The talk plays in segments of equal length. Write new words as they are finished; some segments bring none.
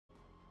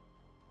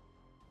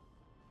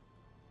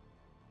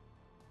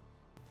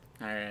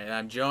Alright,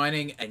 I'm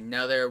joining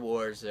another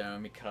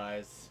Warzone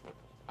because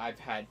I've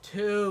had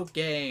 2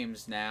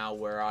 games now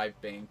where I've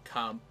been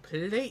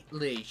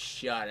completely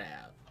shut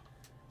out.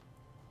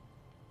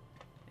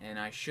 And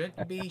I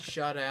shouldn't be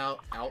shut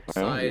out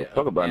outside I don't give a of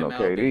fuck about MLB. no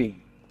KD.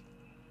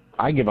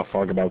 I give a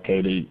fuck about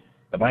KD.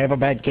 If I have a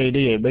bad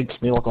KD, it makes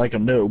me look like a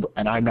noob,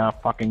 and I'm not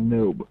a fucking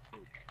noob.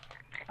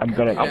 I'm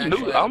good at I'm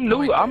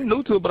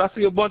new to it, but I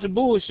see a bunch of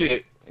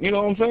bullshit. You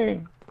know what I'm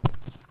saying?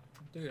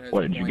 Dude,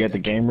 What, did you get the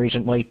game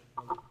recently?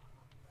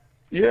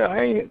 Yeah,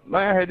 I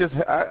had this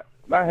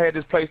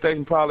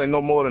PlayStation probably no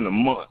more than a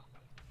month.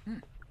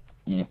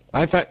 Yeah.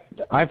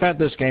 I've had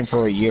this game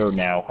for a year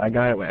now. I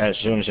got it as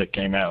soon as it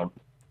came out.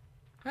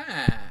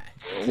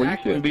 Exactly, Well, you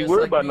shouldn't be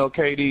worried about no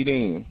KD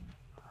then.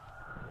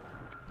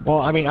 Well,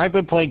 I mean, I've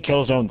been playing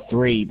Killzone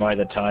 3 by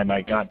the time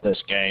I got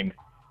this game,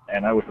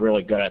 and I was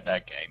really good at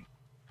that game.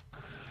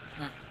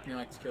 He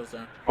likes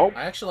Killzone. Oh.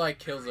 I actually like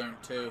Killzone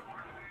too.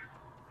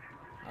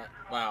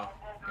 Wow.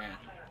 Yeah.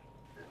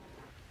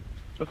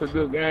 It's a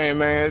good game,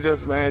 man.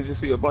 Just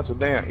see a bunch of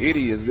damn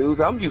idiots, dudes.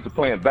 I'm used to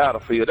playing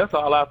Battlefield. That's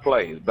all I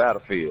play is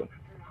Battlefield.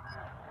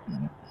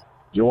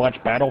 You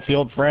watch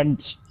Battlefield,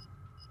 friends?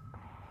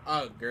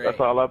 Oh, great. That's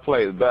all I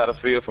play is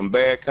Battlefield from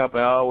Bad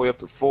Company all the way up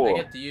to 4. I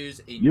get to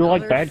use You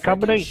like Bad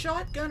Company?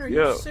 Shotgun? Are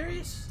you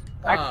serious?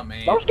 Oh,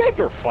 man. Those games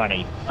are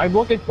funny. I'm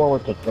looking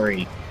forward to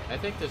 3. I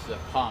think this is a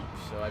pump,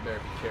 so I better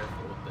be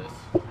careful with this.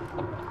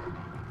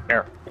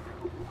 Here.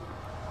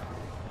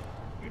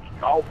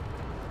 Oh.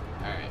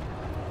 Alright.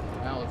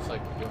 Now it looks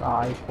like we're doing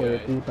Ay, pretty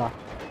good. puta.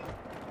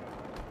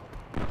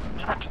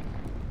 That's good.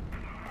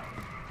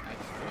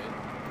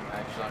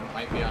 Actually, I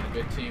might be on a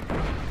good team.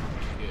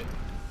 Good.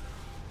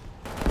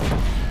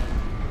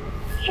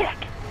 Shit.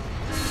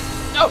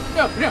 No,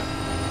 no, no!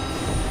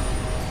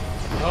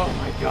 Oh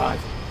my god.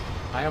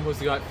 I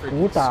almost got freaking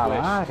Puta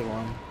squished. madre,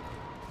 weón.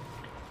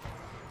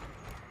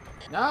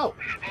 No!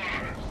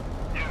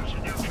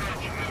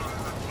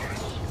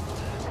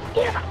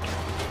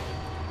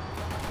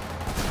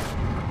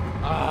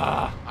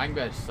 Ah, I'm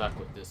gonna suck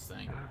with this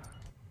thing.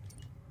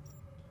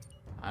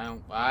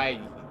 I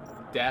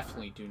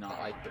definitely do not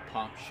like the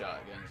pump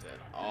shotguns at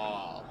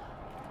all.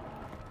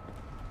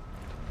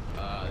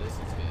 This is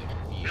gonna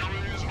be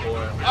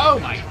horrible. Oh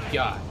my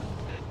god!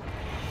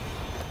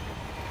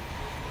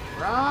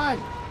 Run!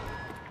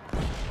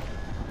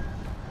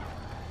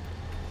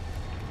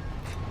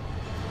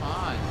 Come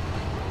on.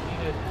 We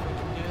need to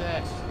do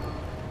this.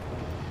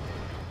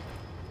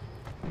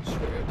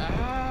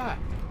 Ah!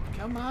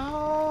 Come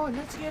on!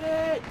 Let's get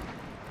it!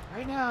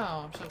 Right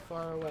now! I'm so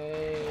far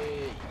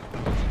away.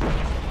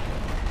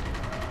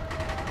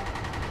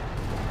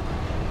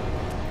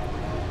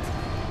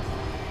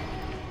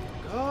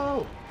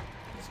 Go!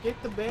 Let's get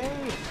the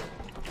base!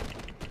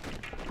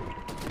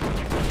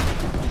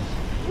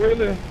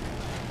 Really?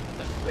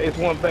 There's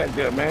one back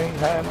there, man.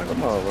 He's hiding like a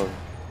motherfucker.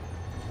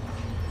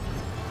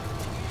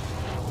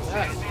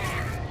 Yes.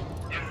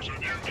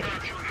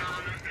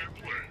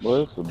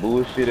 Well, it's a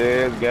bullshit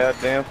ass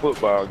goddamn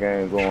football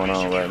game going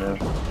on right now.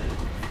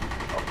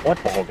 A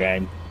football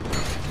game?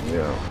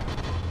 Yeah.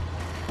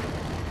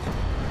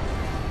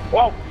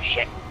 Whoa,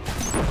 shit.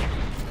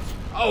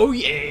 Oh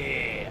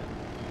yeah!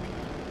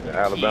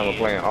 Alabama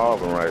playing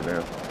Auburn right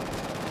now.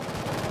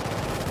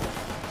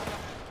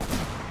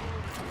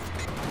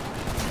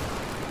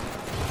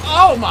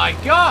 Oh my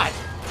god!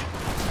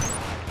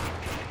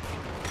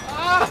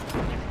 Ah!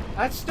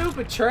 That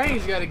stupid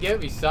train's gotta get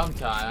me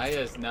sometime. I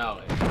just know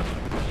it.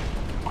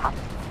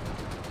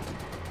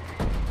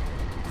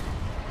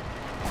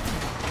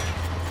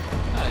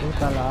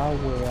 Puta la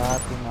weá,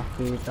 tu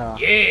masita.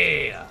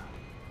 Yeah!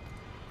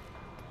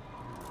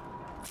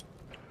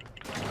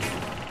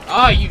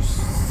 Ah, you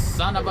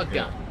son of a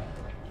gun!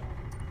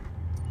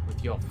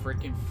 With your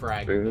freaking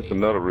frag. See, that's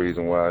another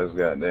reason why this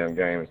goddamn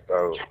game is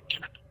stalled.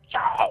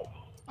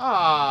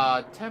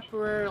 Ah,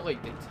 temporarily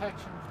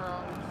detection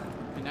problems,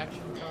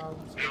 connection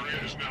problems.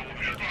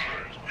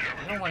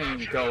 I don't want to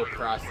even go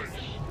across this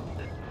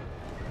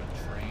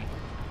train.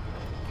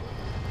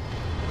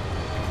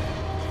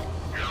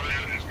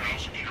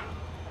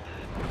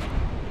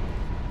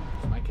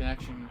 Is my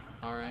connection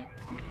alright?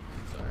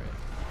 It's alright.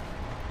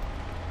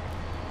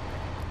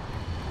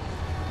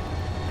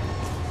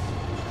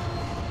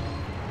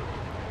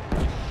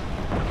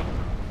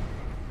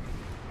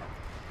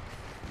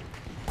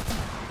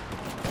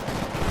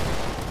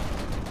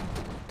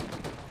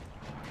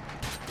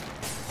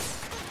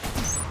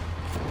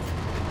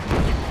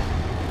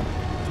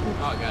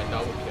 Oh, I got a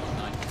double kill.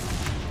 Nice.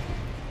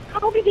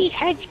 How did he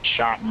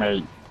headshot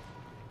me?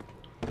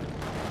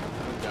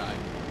 Good guy.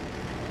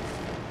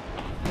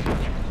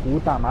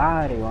 Puta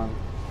madre, weón.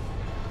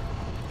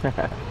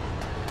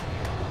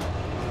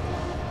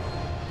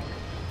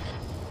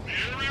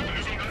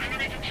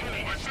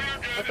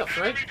 What the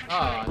frick?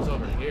 Oh, it's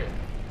over here.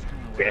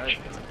 Bitch.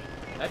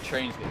 That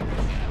train's gonna get me.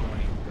 I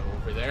won't even go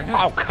over there.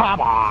 Oh,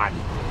 come on!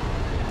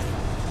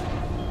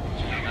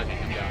 Okay,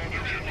 I'm down.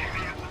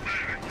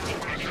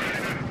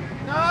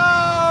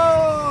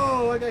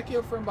 No! I got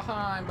killed from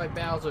behind by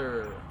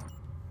Bowser.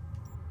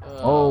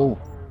 Oh.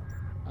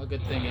 A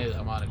good thing is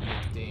I'm on a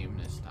good team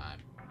this time.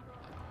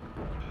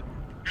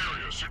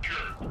 Area secure.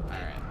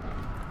 Alright.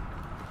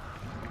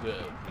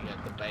 Good. We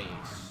got the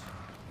base.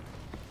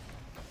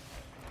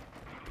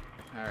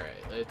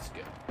 Alright, let's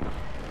go.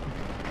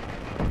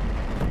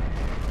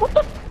 What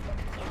the?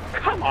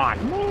 Come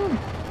on, man.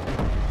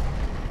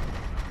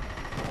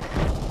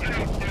 You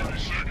got 30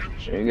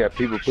 seconds. You got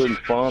people putting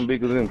spawn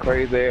beacons in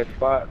crazy ass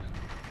spots.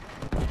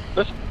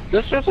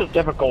 This is a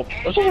difficult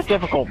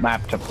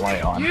map to play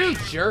on. You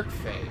jerk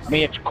face. I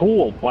mean, it's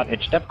cool, but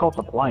it's difficult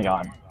to play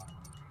on.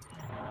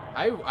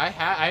 I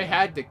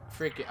had to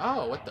freaking.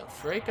 Oh, what the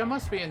frick? I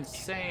must be in the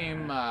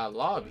same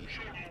lobby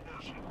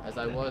as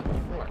I was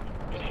before.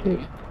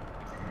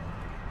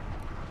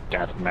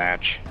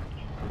 Deathmatch.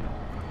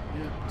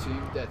 Yeah,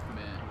 team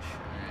deathmatch.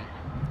 Alright.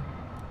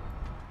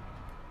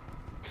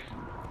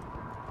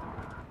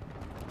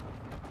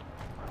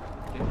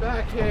 Get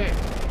back here.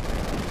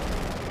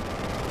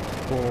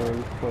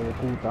 Hijo de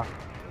puta.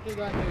 Where'd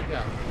that dude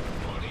go?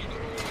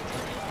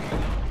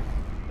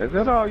 Is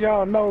that all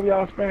y'all know,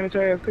 y'all Spanish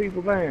ass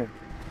people, man?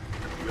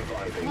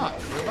 Come on,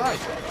 revive.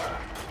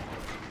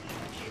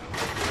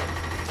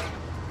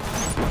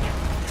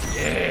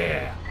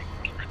 Yeah!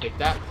 Take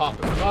that, pop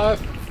a glove.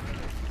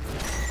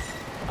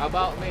 How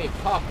about me?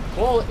 Pop a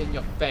bullet in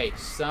your face,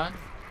 son.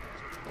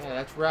 Yeah,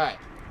 that's right.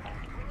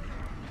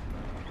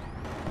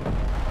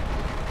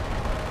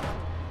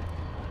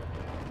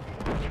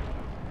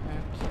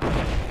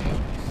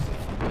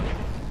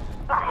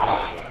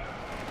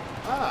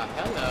 Ah,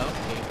 hello,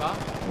 K-pop.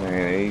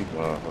 Man, these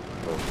motherfuckers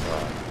so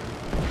far.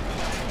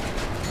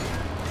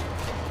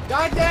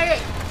 God dang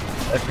it!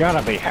 It's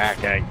gotta be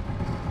hacking.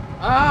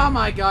 Oh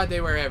my god,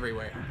 they were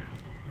everywhere.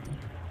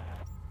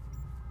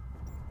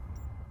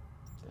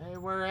 They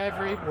were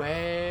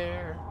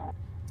everywhere.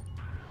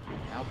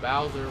 Now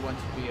Bowser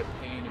wants to be a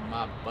pain in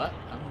my butt.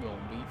 I'm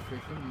gonna be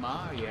freaking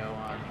Mario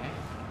on him.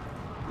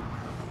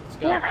 Let's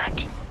go.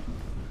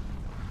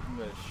 I'm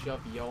gonna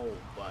shove your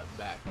old butt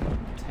back.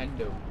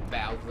 Nintendo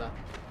Bowser.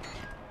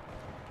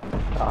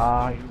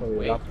 Ah, hijo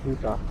de la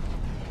puta.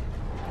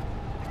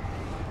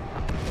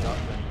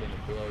 Shotgun's gonna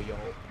blow your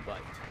old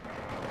butt.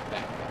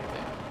 Back up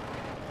there.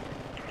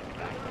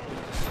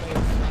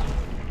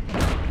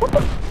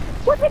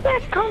 Where did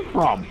that come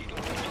from?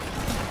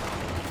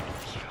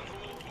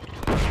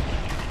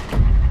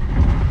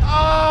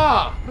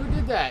 Ah! Who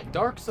did that?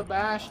 Dark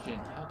Sebastian.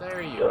 How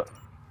dare you?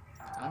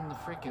 I'm the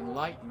freaking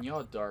light in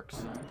your dark,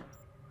 son.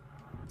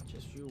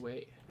 Just you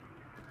wait.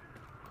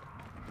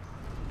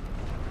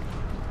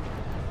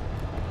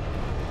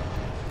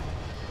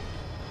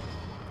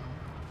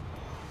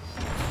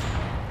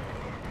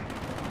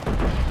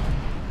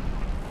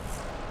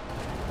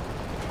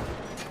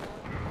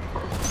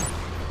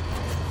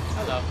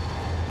 Hello.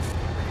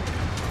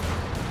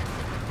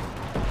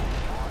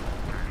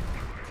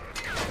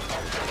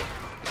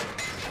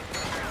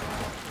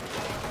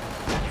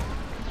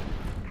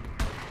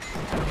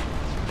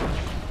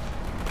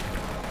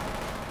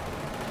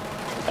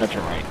 That's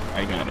alright.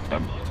 I got it.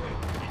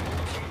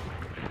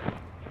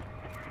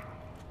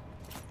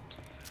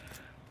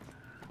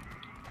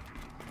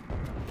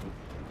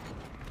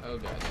 Oh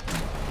god.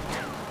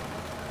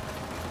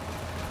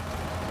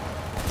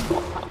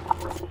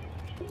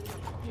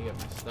 You got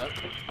messed up.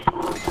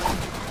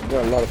 You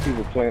got a lot of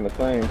people playing the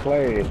same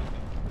class.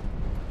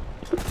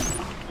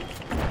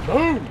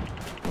 Boom!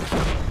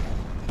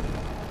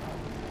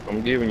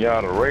 I'm giving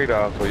y'all the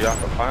radar so y'all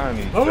can find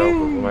these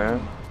jokers,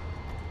 man.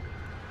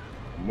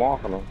 I'm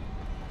marking them.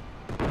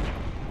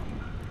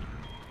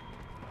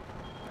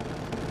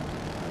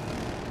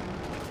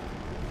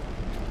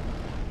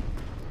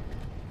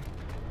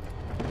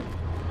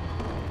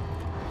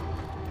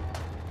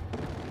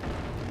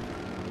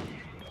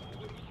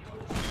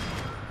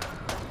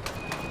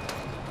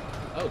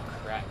 Oh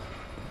crap.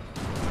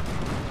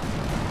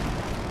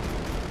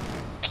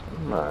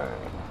 Man.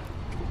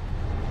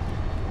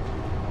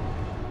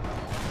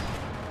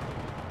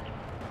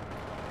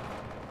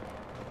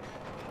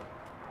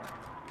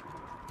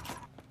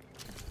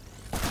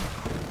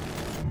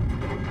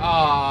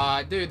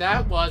 Aw, dude,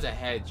 that was a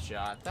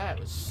headshot. That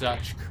was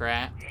such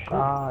crap.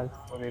 Ah,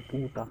 hijo de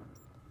puta.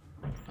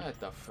 What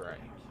the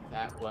frick?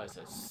 That was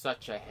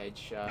such a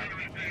headshot.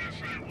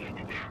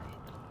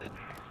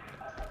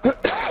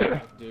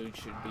 That dude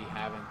should be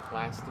having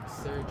plastic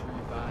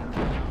surgery by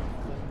now,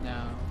 but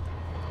no.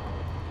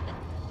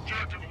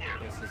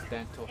 Guess his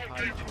dental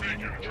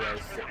hygiene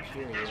was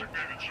superior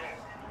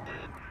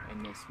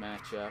in this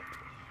matchup.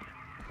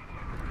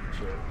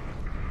 Sure.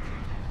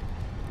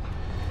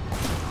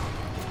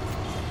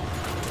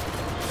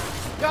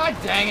 God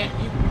dang it,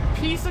 you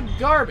piece of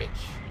garbage!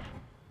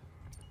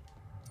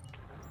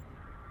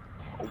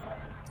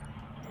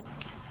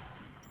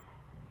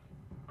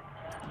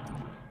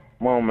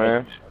 Come on,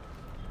 man.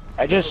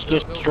 I just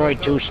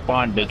destroyed 2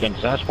 spawn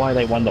beacons. That's why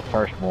they won the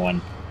first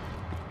one.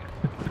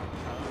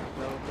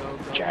 Go,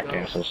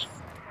 Jackasses.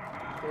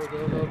 Go.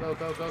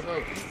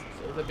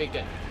 So the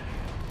beacon.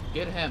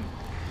 Get him.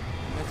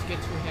 Let's get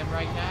to him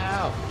right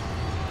now.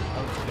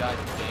 Oh god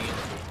dang it.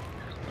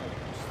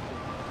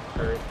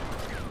 turret.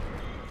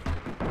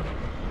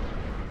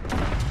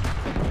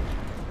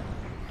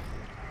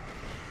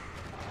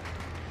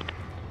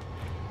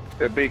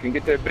 That beacon,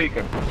 get that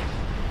beacon.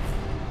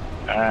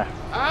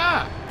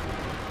 Ah!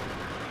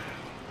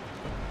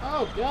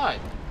 Oh god.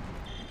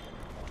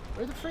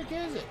 Where the freak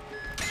is it?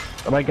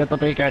 Somebody get the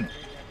beacon.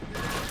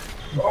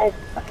 Oh!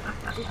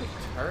 Stupid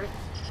turret.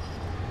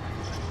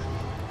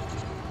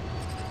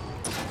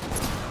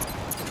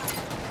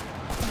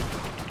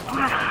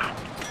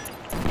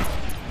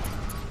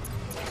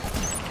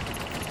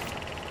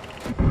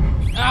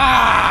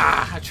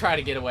 Ah! I try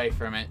to get away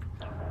from it.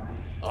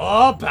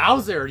 Oh,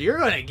 Bowser, you're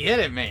gonna get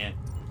it, man.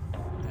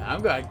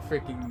 I'm gonna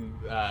freaking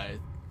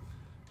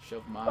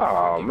shove my.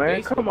 Oh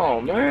man, come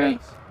on, man.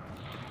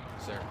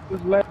 Sir.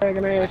 This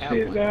lagging ass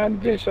shit, man.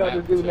 I just shot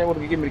this dude and they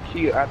wanted to give me the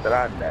kill after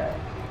I died.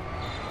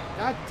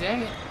 God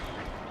dang it.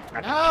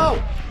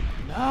 No!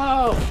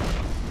 No!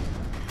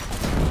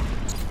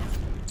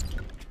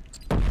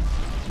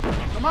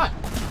 Come on!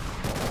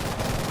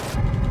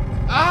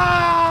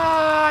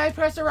 Ah! I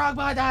pressed the wrong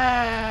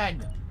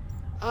button!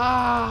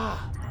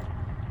 Ah!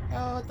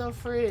 Oh, what the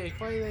freak?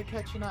 Why are they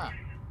catching up?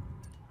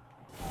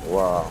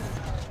 Wow.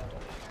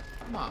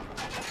 Come on.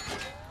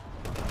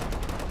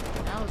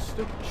 Now the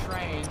stupid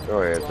train.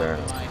 Go ahead, Dan.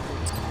 Come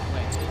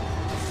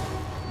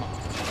on,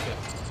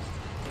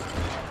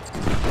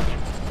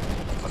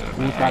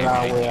 Puta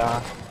la wea.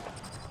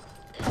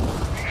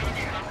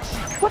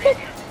 What the?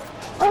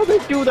 How they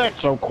do that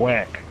so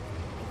quick?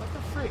 what the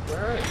freak?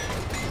 Where are you?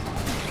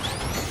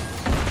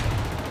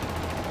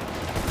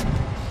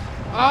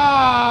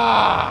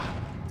 Ah!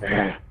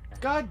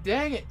 God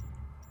dang it!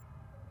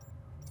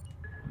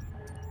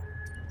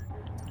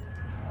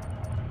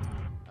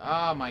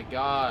 Oh my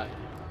god.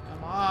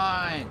 Come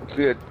on!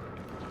 Good.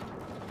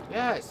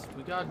 Yes,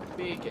 we got a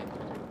beacon.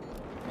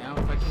 Now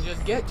if I can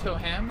just get to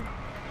him.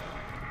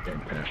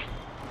 Game Pass.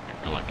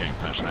 I like Game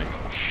Pass.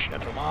 Oh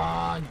shit. Come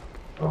on!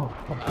 Oh,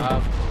 fucking.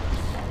 Of course.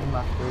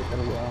 Una fruta,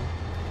 weón.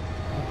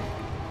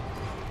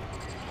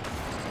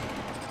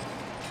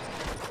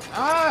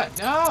 Ah!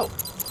 No!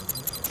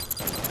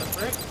 The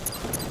frick?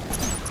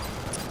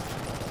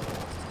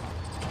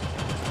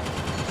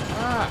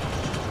 Ah!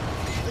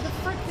 Where the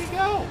frick did he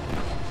go?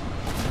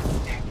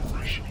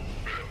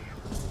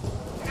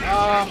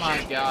 Oh my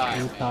god.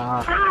 Puta.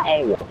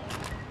 Ow!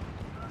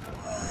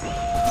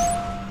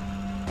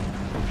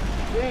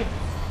 Yeah.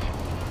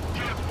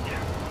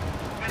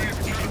 We need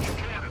to capture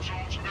target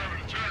zones so that an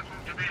attack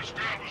route can be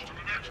established in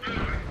the next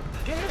area.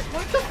 Get it?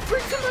 What the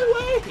frick's in my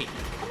way?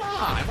 Come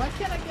on, why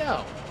can't I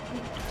go?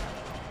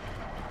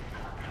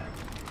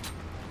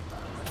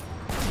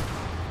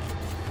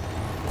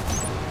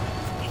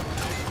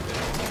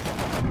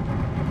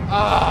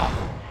 Ah!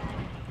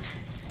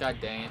 God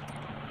dang it.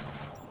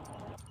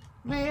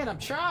 Man, I'm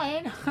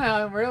trying.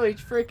 I'm really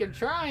freaking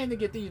trying to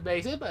get these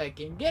bases, but I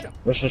can't get them.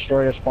 Let's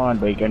destroy the spawn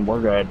beacon.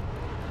 We're good.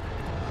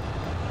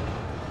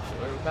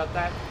 Sure about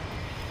that?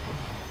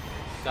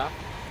 Stop.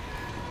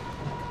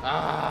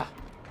 Ah!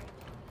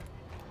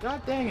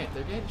 God dang it,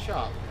 they're getting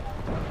shot.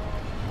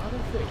 Mother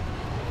freak.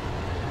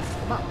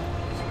 Come on,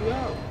 let's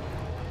go.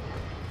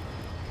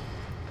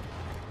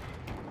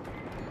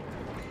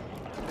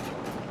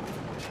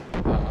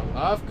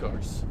 Of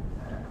course.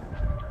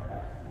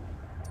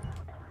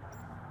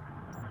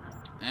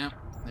 Now,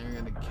 they're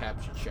gonna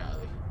capture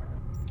Charlie.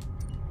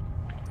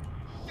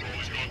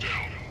 Always go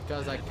down.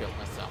 Because I killed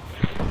myself.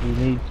 You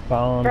need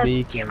spawn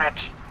beacon. I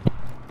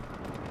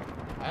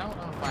don't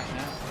know if I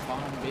have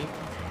spawn beacons.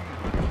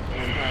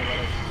 That's probably what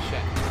I should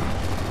check.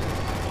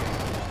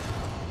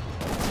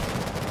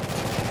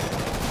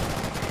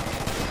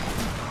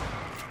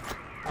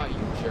 Oh,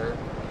 you jerk.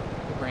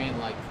 I ran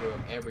like through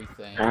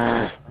everything.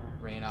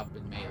 Ran up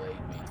and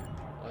meleeed me.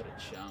 What a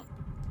chump.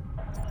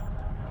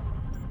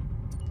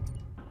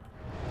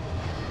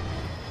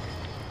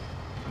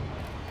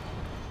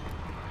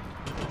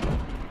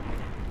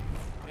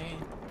 Man.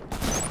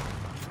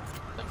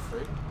 The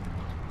fruit?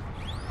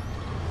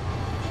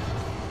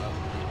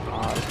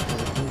 Ah,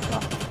 puta.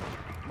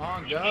 Come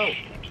on, go!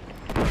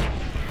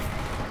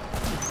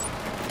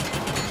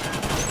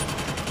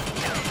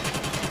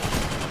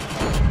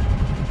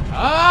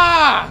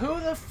 Ah!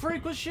 Who the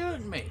freak was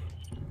shooting me?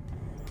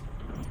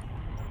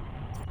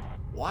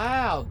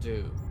 Wow,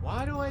 dude.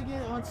 Why do I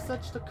get on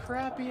such the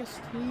crappiest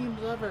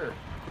teams ever?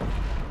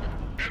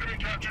 Enemy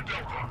captured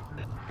Delta.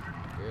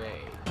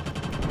 Great.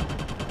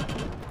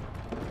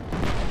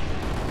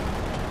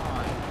 Come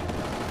on.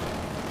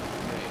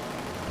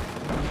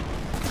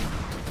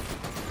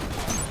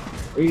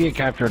 Great. We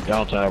captured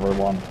Delta,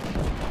 everyone.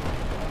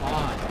 Come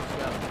on, let's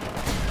go.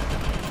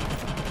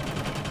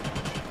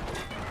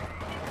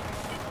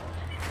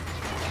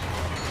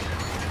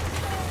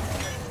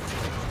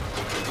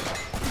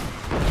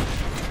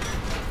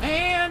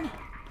 Man!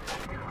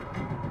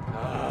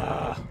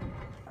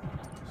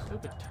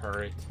 Stupid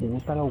turret. Me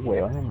gustan los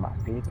huevos en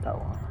masita,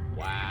 weón.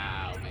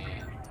 Wow,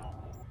 man.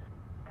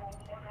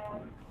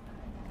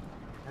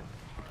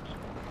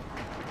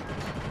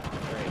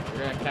 Great, we're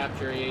gonna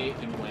capture 8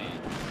 and win.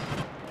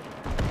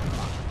 Come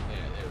on.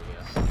 There we go.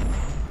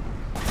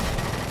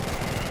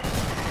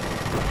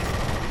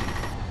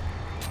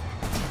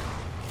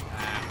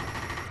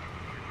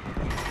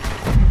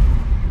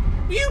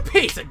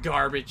 piece of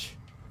garbage.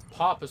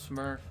 Papa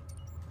Smurf.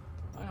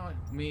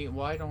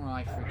 Why don't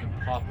I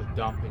freaking pop a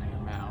dump in your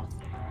mouth?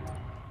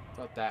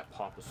 How about that,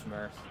 Papa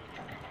Smurf?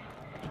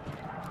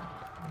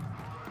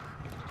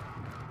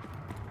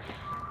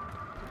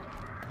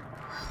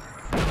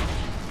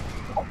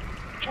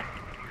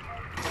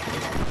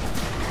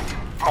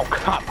 Oh,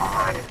 come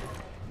on.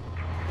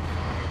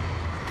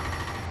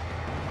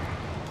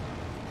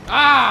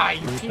 Ah,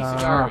 you piece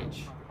of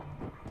garbage.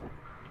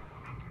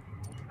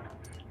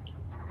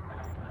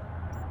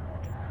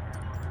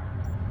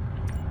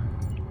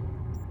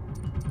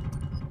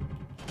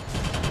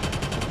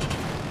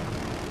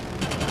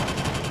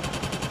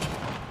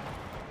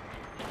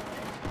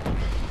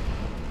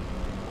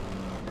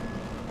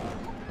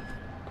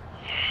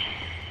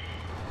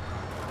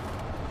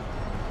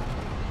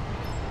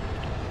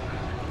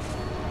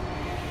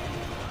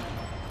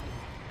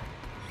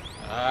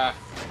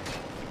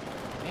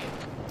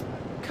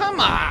 Come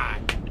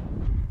on!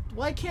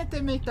 Why can't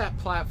they make that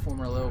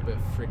platform a little bit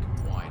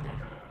freaking wider?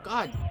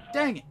 God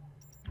dang it!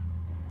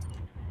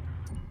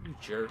 You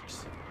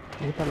jerks.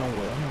 Puta, los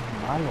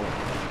hueones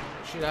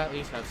malos. Should at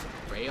least have some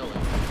railing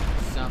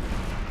or something.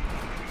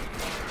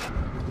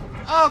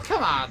 Oh,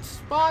 come on!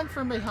 Spawn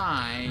from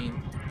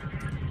behind!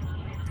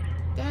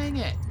 Dang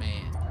it,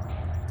 man.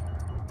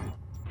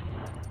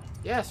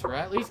 Yes, we're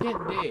at least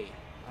getting D.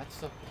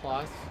 That's a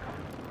plus.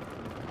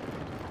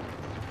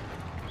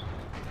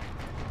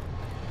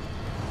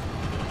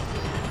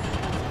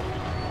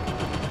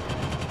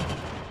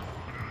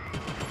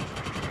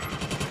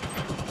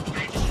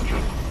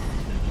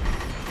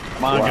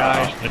 Come on,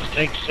 guys. Let's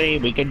take C.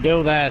 We can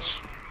do this.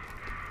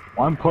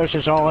 One push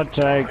is all it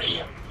takes.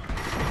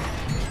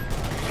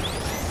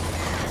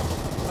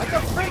 What the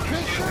freak? Who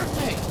shot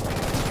me?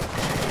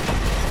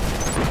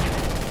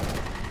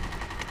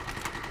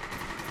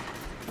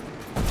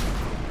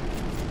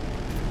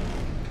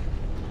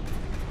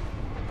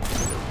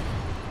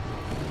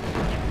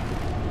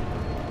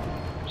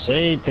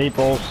 C,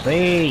 people.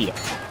 C.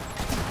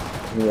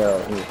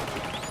 Yeah.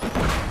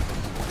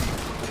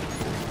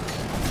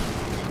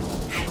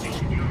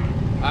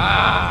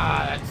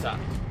 Ah, that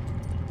sucked.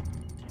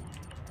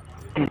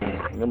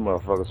 Them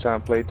motherfuckers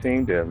trying to play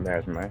team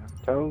deathmatch, man.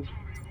 Toes.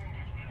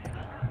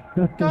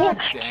 God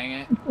dang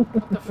it.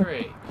 What the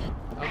freak?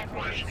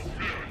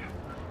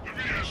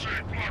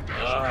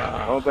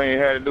 The only thing you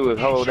had to do is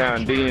hold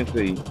down D and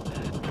C.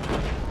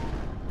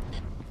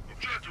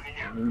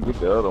 Get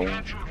the other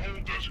one.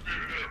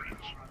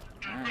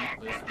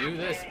 Alright, let's do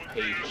this,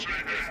 people.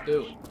 Let's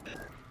do it.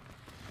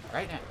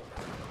 Right now.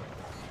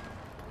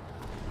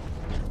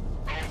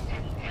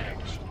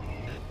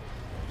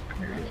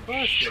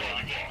 First you're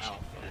on Alpha.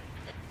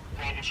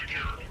 Bravo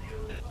security.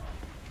 Get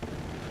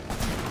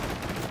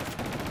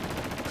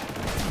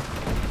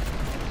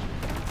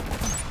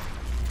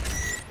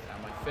out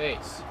of my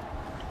face.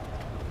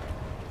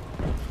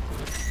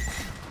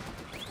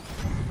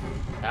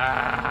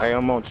 Ah! Hey,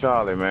 I'm on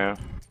Charlie, man.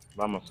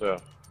 By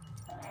myself.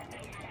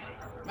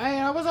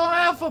 Man, I was on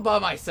Alpha by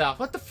myself.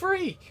 What the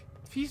freak?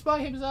 If he's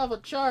by himself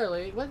at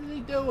Charlie, what is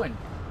he doing?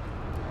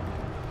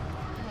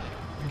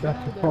 That's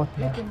They're the fuck,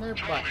 picking their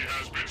butts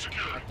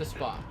at the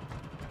spot.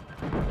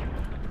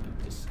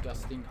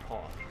 Disgusting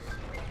hogs.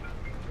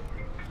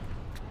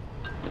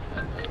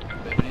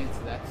 Been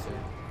into that soon.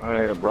 I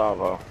hit a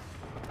Bravo.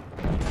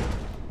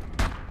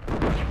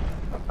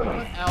 What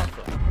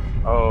Alpha?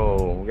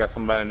 Oh, we got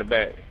somebody in the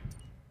back.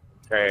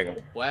 Tag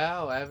him.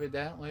 Well,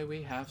 evidently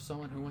we have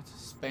someone who wants to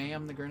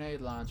spam the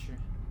grenade launcher.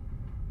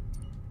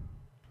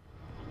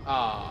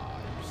 Ah.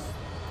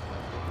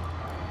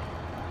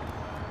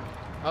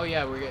 Oh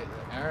yeah, we're getting.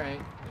 All right,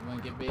 you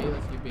want to get B?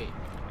 Let's get B.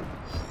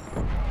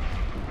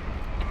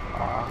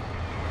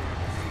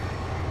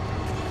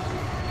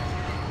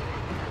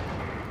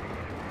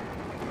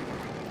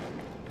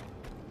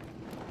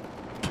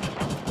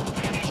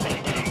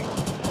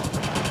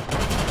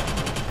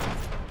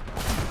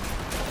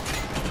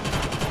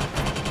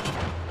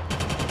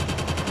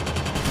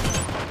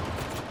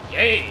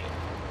 Yay!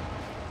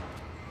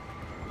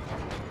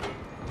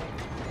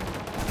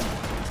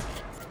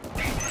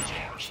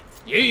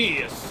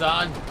 Yeah,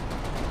 son!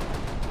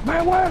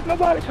 Man, why is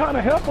nobody trying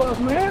to help us,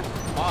 man?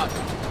 Come on.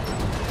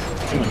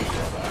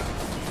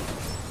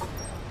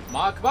 Come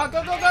on, come on,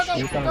 go, go, go, go,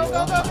 Sí, go,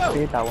 go, go, go!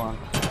 Sí, está bueno.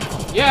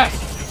 Yes!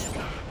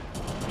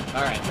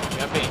 Alright,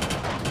 got B.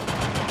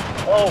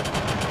 Oh,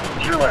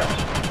 do it.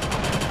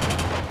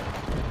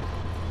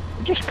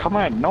 You just come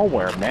out of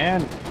nowhere,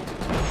 man.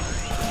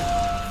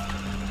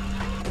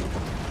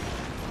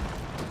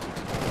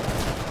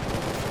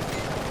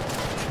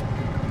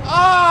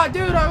 Ah,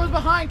 dude, I was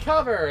behind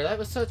cover. That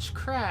was such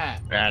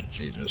crap. Ah,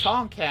 Jesus.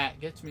 Tomcat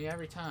gets me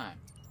every time.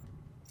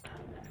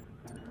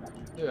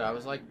 Dude, I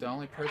was like the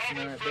only person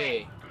there at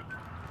B.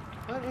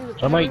 What is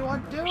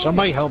everyone doing?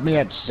 Somebody help me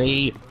at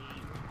C.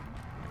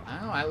 I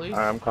don't know, at least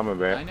I'm coming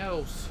back. I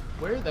know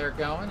where they're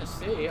going to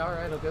C.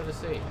 Alright, I'll go to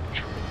C.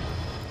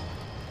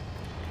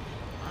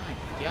 My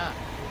God.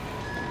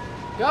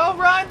 Go,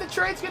 Ryan! The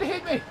train's gonna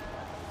hit me!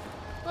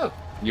 Oh.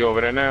 You over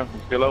there now?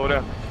 You still over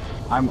there?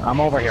 I'm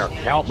over here.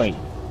 Help me.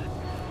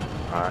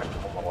 Alright.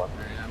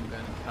 And I'm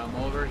gonna come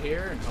over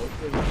here and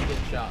hopefully we can get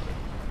shot.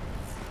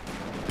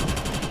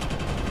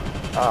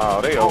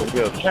 Oh, they over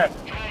here. Check.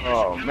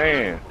 Oh,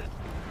 man.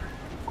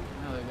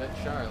 Now they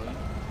got Charlie.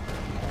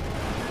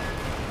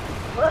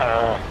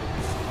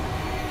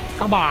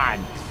 Come on.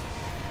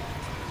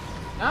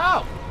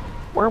 No!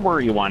 Where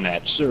were you on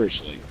that?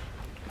 Seriously.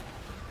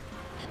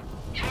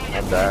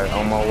 I died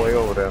on my way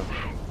over there.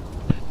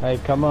 Hey,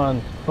 come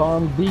on.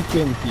 Spawn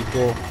beacon,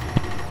 people.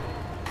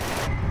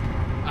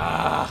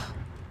 Ah!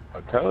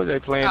 I told you they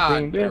playing Ah,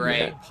 Team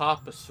great. Deathmatch.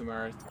 Papa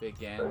Smurf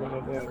again.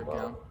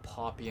 Freaking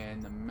pop you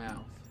in the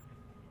mouth.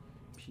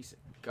 Piece of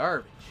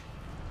garbage.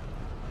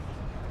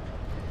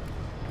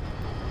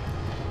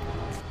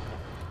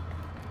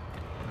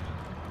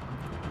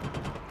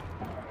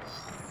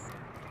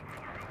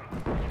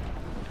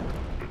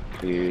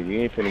 Yeah,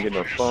 you ain't finna get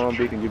no spawn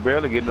beacon. You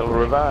barely get no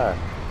revive.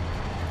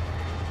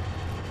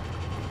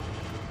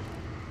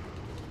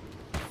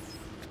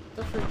 What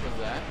the freak was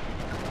that?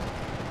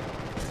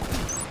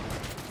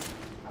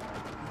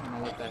 I don't know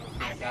what that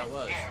freak that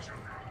was.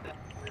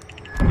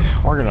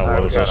 We're gonna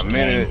Alright, lose we got this a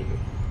minute. game.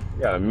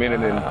 We got a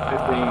minute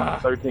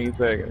and 13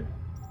 seconds.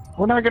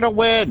 We're not gonna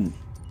win.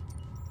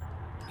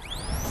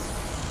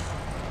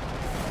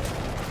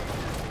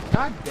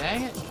 God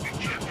dang it.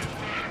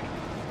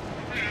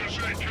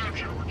 VSA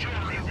captured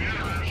majority of the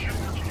areas you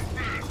were to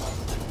defend.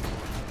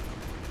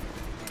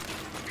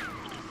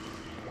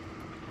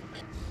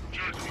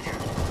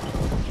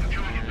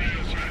 Secure the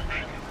VSA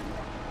beacon.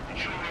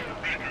 Ensure our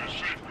beacon is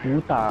safe.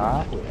 Puta.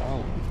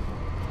 Wow.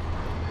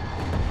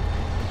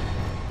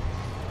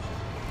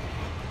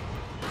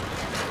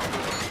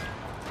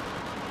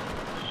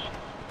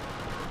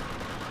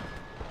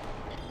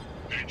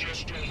 They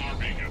just stole our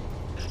beacon.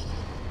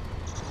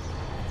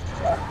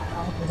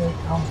 How did they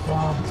come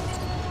from?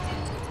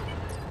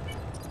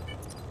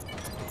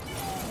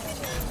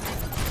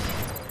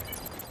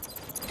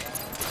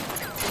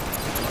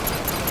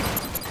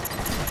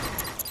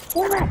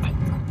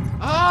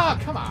 Ah,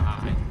 come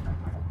on.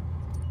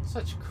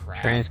 Such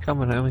crap. Train's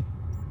coming, homie.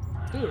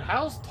 Dude,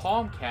 how's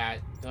Tomcat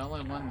the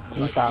only one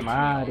who like, Puta beats me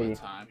all the madre.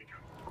 time?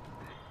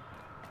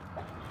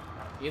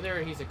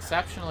 Either he's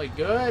exceptionally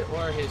good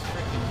or his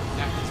freaking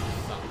connection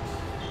sucks.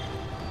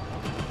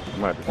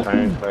 I'm at the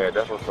same class.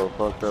 That's what's so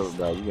fucked up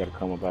about it. You gotta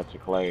come about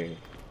your class.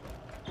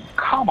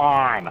 Come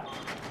on. Dang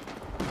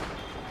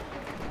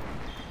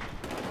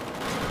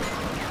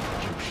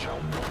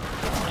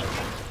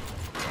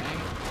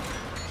it.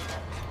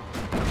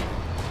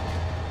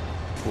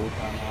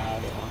 Puta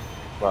madre.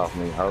 Off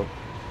me, ho.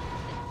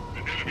 The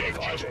enemy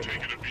have just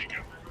taken a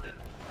beacon.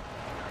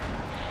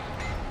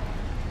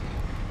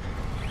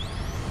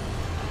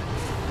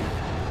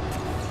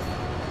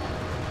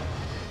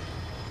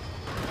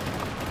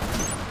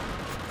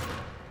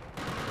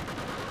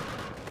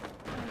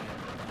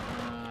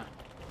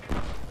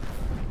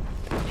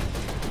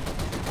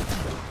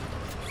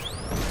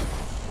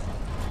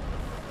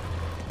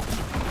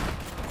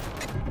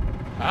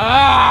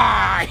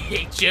 Ah, I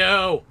hate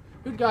you.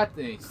 Who got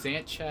the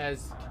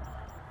Sanchez?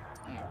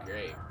 Yeah,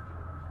 great.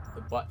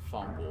 The butt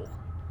fumble,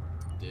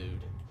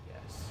 dude.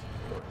 Yes,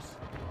 of course.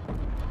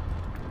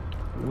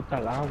 Puta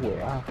la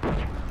wea.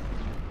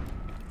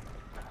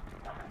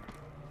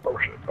 Oh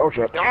shit. Oh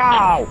shit.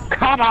 Oh,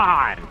 come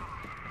on.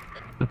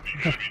 The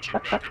enemy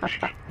took back a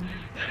beacon.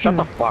 Shut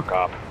the fuck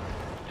up.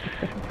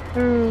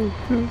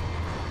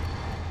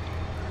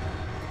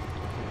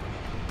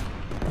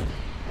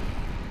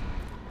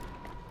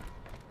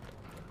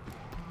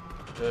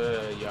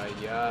 Yay,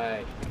 yay.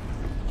 I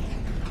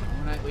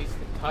want to at least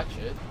touch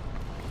it.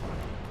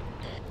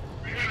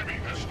 The enemy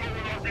has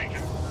stolen our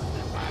beacon.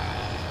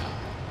 Wow.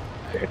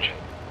 Bitch.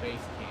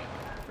 Base camp.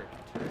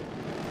 Freaking turret.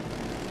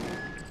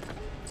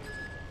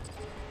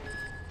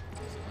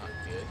 This is not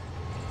good.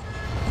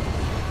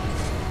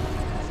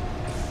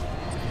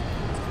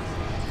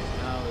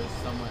 Now there's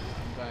someone.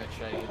 I'm gonna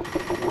try to.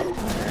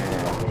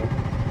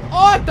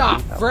 What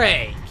the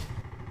freak?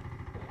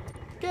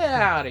 Get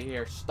out of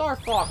here. Star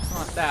Fox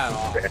not that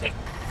awesome.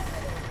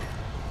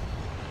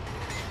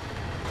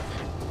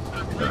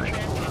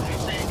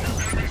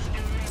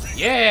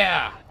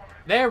 Yeah!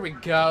 There we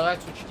go.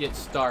 That's what you get,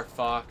 Star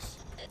Fox.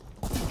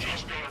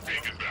 Just got our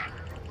beacon back.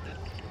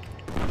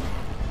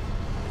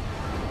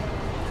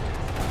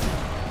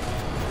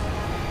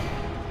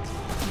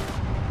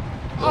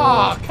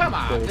 Oh, come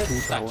on. Go This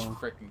is to such Taiwan.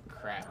 freaking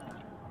crap.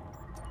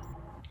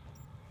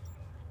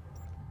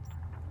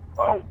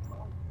 Oh.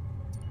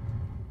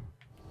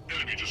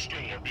 Enemy just stole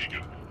our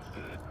beacon.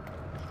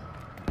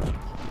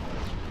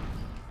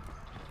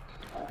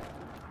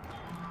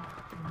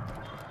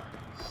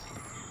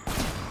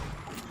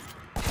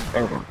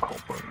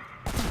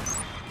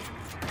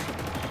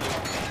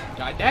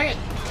 God dang it!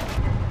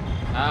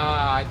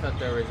 Ah, I thought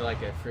there was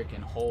like a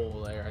freaking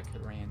hole there I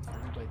could ran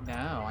through, but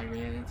no, I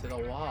ran into the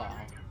wall.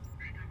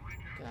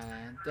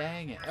 God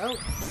dang it. Oh,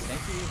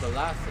 thank you,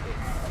 velocity.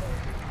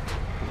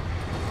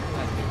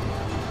 That's good.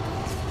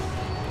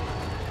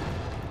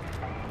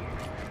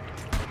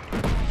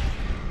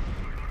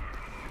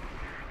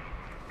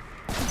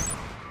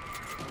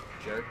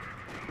 jerk.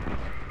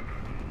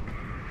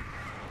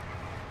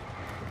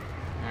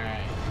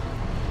 Alright.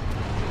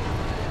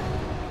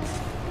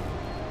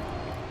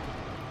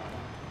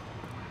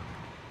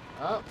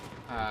 Oh,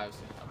 I was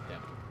gonna help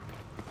him.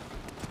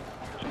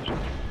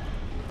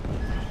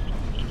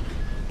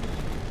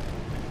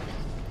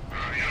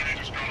 Yeah, they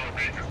just got our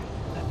beacon.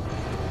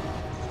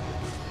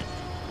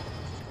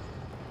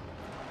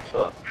 We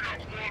got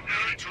one guy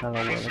to Cada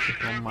huevo que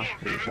son más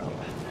fritos.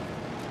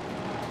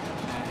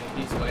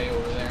 He's way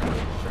over there. We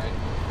can try to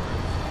move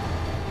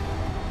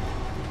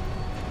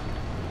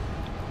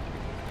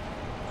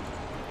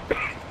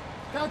first.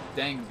 God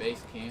dang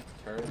base camp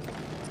turret.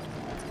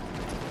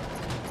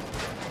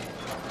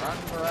 Run,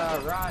 bro,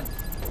 run.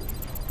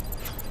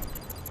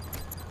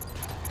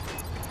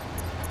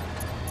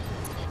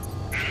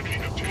 enemy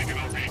have taken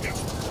our beacon.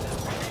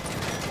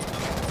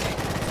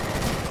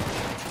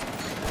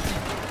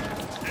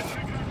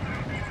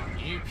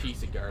 You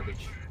piece of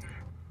garbage.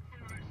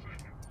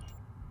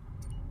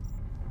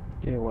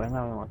 Qué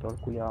buena, me mató el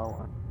cuidado,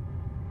 weón.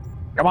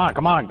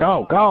 Come on,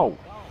 go, go!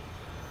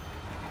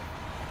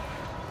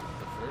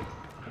 The frick?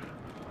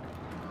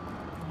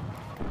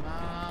 No.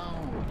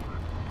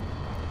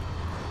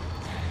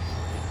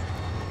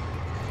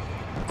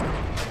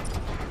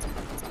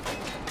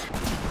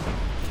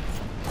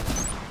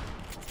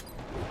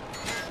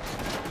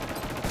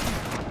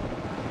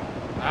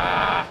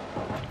 Ah!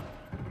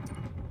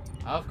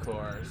 Of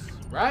course.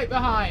 Right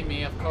behind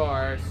me, of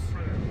course.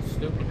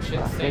 Stupid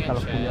shit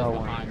Sanchez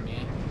behind me.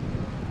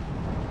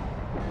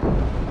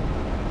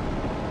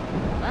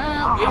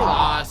 Well, we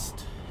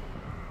lost.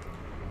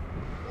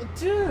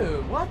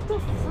 Dude, what the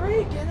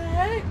freaking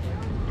heck?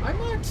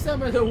 I'm on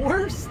some of the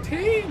worst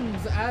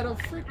teams out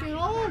of freaking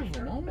all of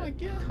them. Oh my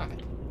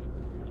god.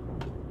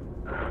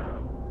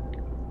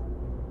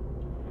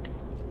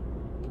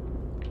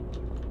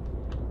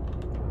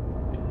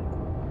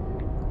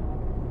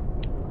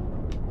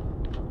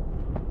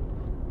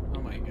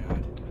 Oh my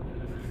god.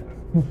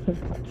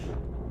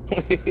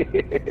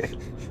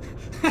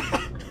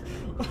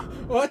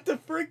 What the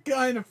frick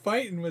kind of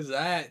fighting was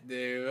that,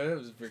 dude? That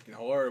was freaking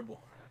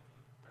horrible.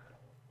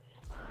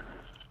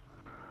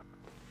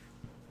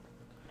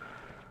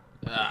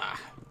 Ah.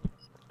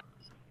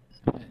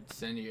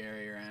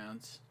 Incendiary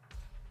rounds.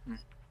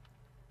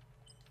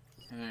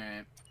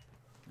 Alright.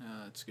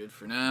 That's good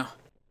for now.